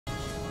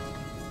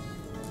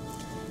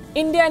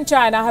India and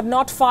China have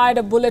not fired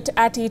a bullet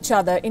at each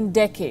other in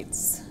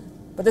decades.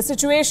 But the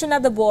situation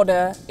at the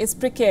border is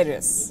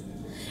precarious.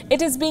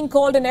 It is being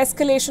called an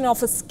escalation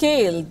of a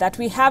scale that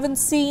we haven't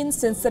seen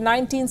since the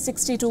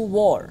 1962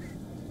 war.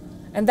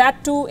 And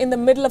that too in the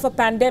middle of a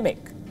pandemic.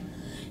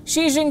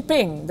 Xi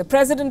Jinping, the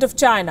president of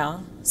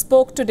China,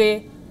 spoke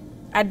today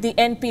at the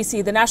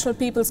NPC, the National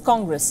People's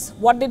Congress.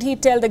 What did he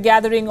tell the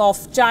gathering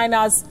of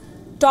China's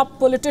top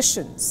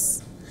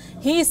politicians?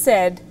 He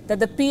said that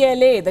the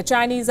PLA, the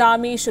Chinese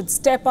army, should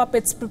step up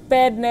its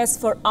preparedness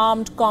for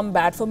armed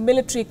combat, for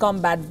military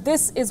combat.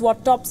 This is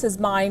what tops his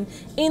mind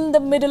in the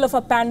middle of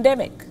a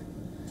pandemic.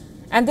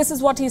 And this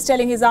is what he's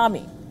telling his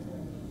army.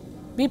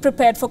 Be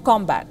prepared for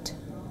combat.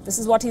 This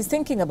is what he's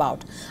thinking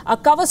about. Our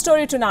cover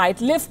story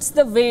tonight lifts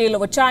the veil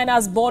over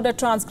China's border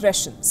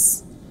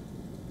transgressions.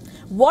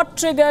 What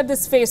triggered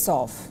this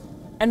face-off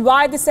and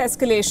why this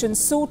escalation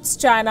suits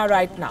China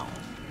right now?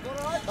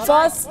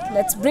 First,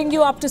 let's bring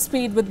you up to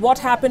speed with what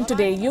happened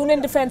today.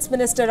 Union Defence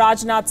Minister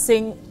Rajnath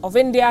Singh of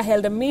India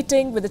held a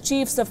meeting with the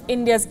chiefs of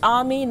India's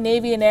Army,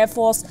 Navy and Air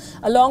Force,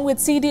 along with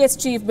CDS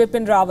Chief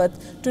Bipin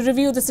Rawat, to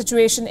review the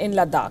situation in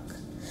Ladakh.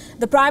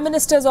 The Prime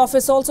Minister's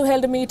office also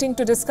held a meeting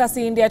to discuss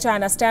the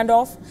India-China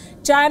standoff.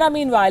 China,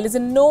 meanwhile, is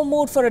in no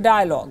mood for a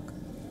dialogue.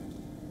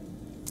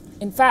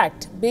 In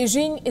fact,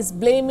 Beijing is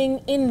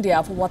blaming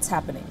India for what's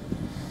happening.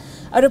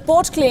 A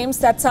report claims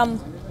that some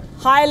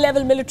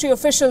high-level military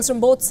officials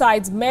from both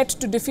sides met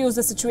to defuse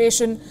the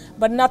situation,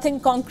 but nothing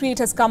concrete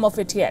has come of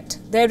it yet.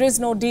 There is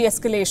no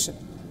de-escalation.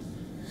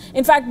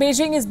 In fact,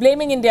 Beijing is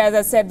blaming India, as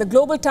I said. The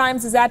Global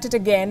Times is at it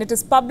again. It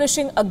is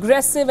publishing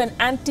aggressive and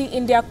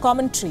anti-India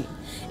commentary.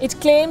 It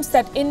claims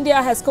that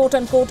India has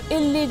quote-unquote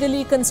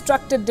illegally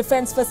constructed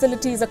defense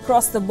facilities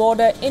across the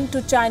border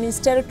into Chinese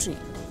territory.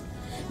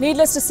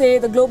 Needless to say,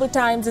 the Global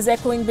Times is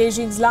echoing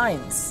Beijing's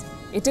lines.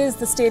 It is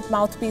the state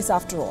mouthpiece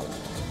after all.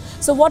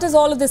 So what is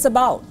all of this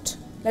about?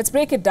 Let's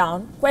break it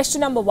down.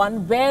 Question number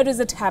one, where is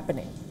it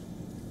happening?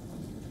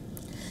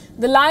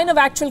 The line of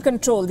actual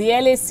control, the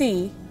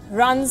LAC,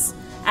 runs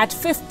at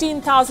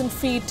 15,000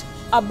 feet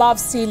above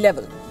sea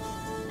level.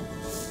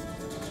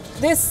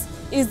 This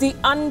is the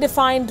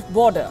undefined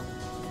border.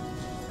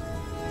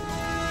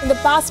 In the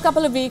past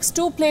couple of weeks,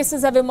 two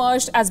places have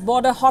emerged as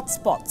border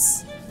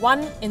hotspots.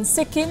 One in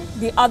Sikkim,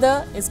 the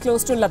other is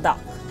close to Ladakh.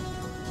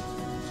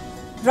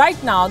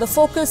 Right now, the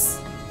focus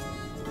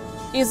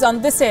is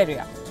on this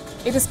area.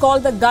 It is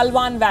called the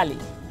Galwan Valley.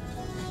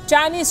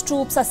 Chinese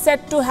troops are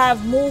said to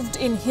have moved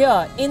in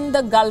here in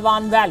the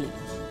Galwan Valley.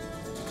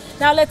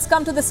 Now let's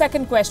come to the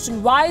second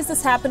question. Why is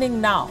this happening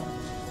now?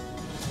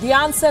 The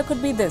answer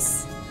could be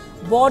this: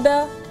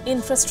 border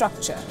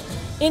infrastructure.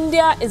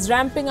 India is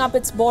ramping up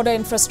its border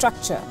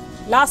infrastructure.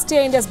 Last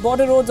year, India's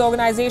Border Roads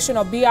Organization,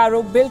 or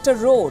BRO, built a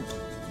road.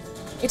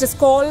 It is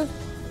called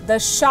the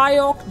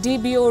Shyok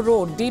DBO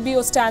Road.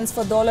 DBO stands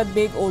for Daulat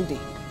Beg Oldie.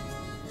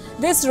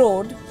 This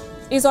road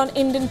is on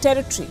Indian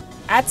territory.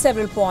 At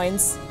several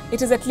points,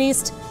 it is at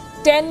least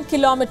 10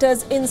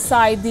 kilometers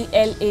inside the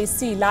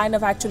LAC, line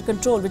of actual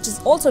control, which is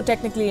also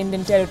technically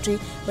Indian territory,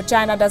 but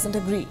China doesn't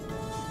agree.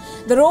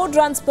 The road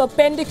runs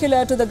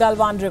perpendicular to the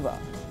Galwan River.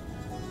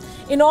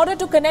 In order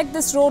to connect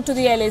this road to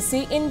the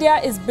LAC, India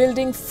is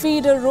building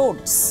feeder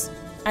roads.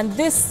 And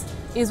this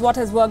is what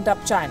has worked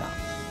up China.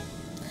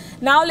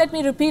 Now let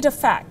me repeat a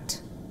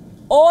fact.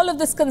 All of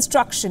this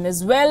construction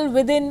is well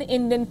within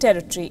Indian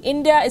territory.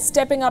 India is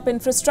stepping up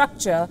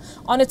infrastructure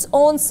on its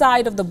own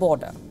side of the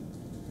border,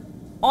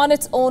 on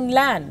its own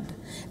land.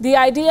 The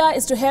idea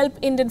is to help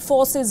Indian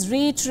forces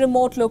reach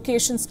remote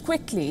locations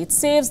quickly. It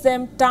saves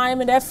them time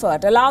and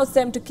effort, allows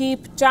them to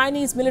keep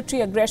Chinese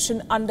military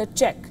aggression under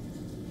check.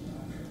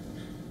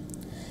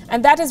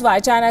 And that is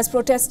why China is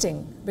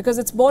protesting, because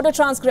its border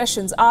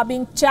transgressions are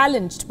being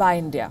challenged by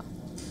India.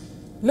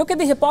 Look at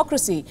the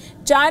hypocrisy.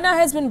 China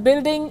has been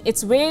building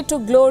its way to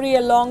glory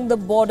along the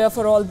border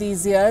for all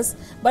these years,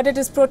 but it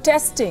is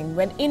protesting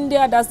when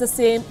India does the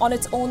same on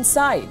its own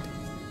side.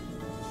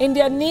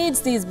 India needs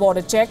these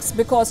border checks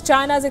because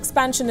China's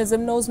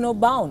expansionism knows no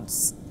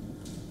bounds.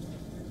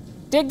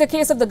 Take the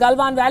case of the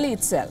Galwan Valley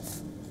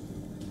itself.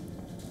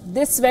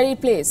 This very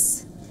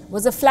place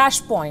was a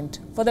flashpoint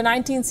for the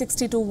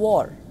 1962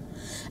 war.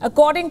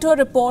 According to a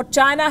report,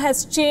 China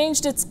has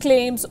changed its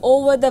claims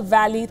over the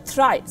valley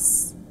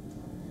thrice.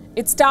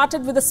 It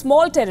started with a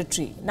small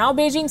territory. Now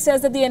Beijing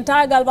says that the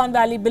entire Galwan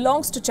Valley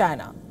belongs to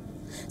China.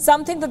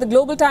 Something that the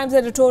Global Times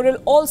editorial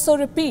also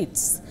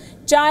repeats.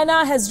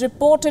 China has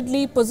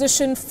reportedly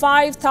positioned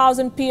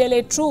 5,000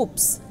 PLA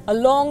troops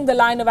along the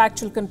line of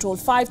actual control.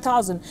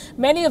 5,000.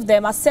 Many of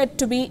them are said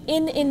to be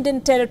in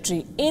Indian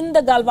territory. In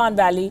the Galwan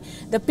Valley,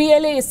 the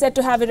PLA is said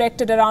to have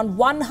erected around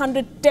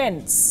 100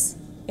 tents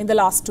in the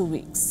last 2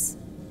 weeks.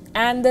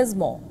 And there's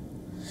more.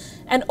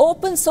 An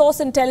open source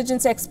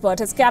intelligence expert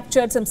has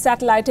captured some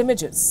satellite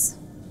images.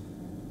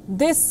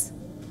 This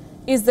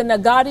is the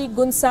Nagari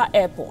Gunsa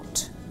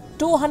airport,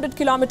 200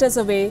 kilometers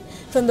away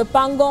from the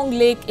Pangong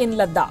Lake in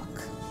Ladakh,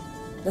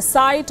 the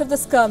site of the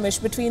skirmish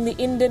between the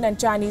Indian and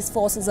Chinese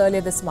forces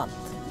earlier this month.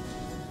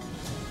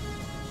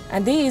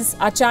 And these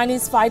are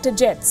Chinese fighter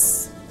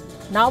jets,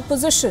 now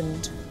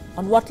positioned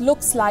on what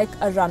looks like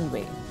a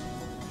runway.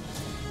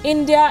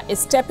 India is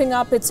stepping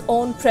up its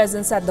own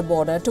presence at the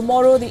border.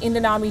 Tomorrow, the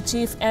Indian Army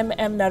Chief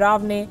M.M.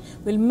 Naravne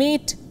will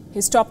meet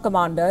his top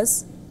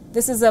commanders.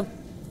 This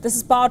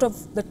is part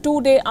of the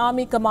two-day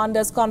Army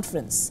Commanders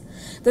Conference.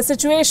 The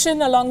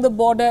situation along the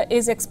border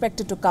is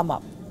expected to come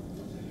up.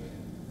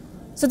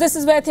 So this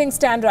is where things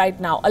stand right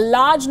now. A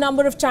large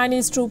number of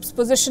Chinese troops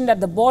positioned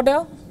at the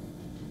border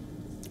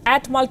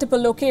at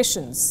multiple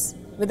locations.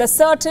 With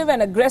assertive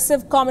and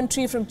aggressive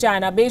commentary from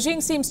China,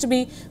 Beijing seems to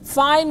be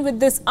fine with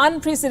this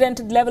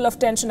unprecedented level of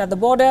tension at the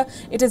border.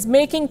 It is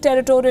making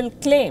territorial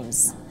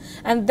claims,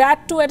 and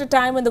that too at a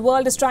time when the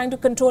world is trying to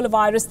control a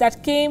virus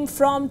that came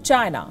from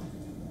China.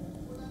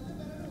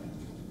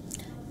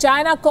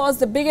 China caused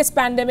the biggest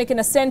pandemic in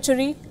a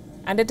century,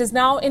 and it is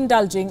now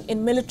indulging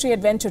in military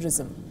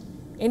adventurism.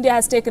 India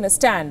has taken a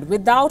stand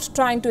without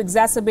trying to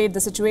exacerbate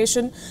the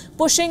situation,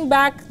 pushing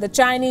back the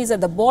Chinese at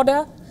the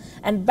border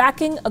and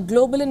backing a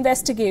global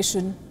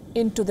investigation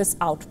into this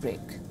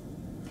outbreak.